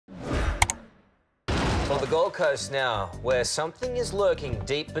Well, the Gold Coast now, where something is lurking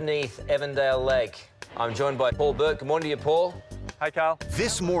deep beneath Evandale Lake. I'm joined by Paul Burt. Good morning to you, Paul. Hi, Carl.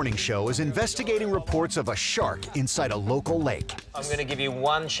 This morning show is investigating reports of a shark inside a local lake. I'm going to give you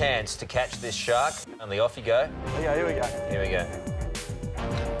one chance to catch this shark. Only off you go. Yeah, here we go. Here we go.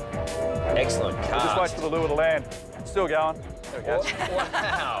 Excellent cast. Just wait for the lure to land. It's still going. There we go.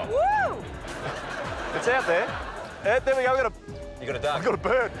 Wow. Woo! It's out there. There we go. You got a duck. I got a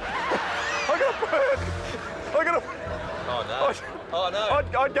bird. I got a bird. I got a... Oh, no. Oh,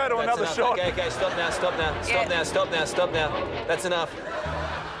 no. I'd go to another enough. shot. Okay, stop now, stop now. Stop now, stop now, stop now. That's enough.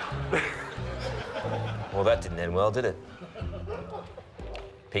 Well, that didn't end well, did it?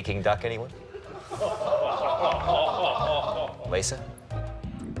 Peking duck, anyone? Lisa?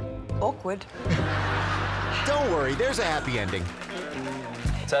 Awkward. Don't worry, there's a happy ending.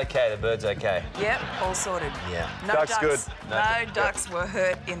 It's okay, the bird's okay. Yep, all sorted. Yeah. No Duck's good. No ducks were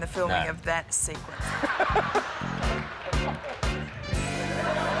hurt in the filming No. of that sequence.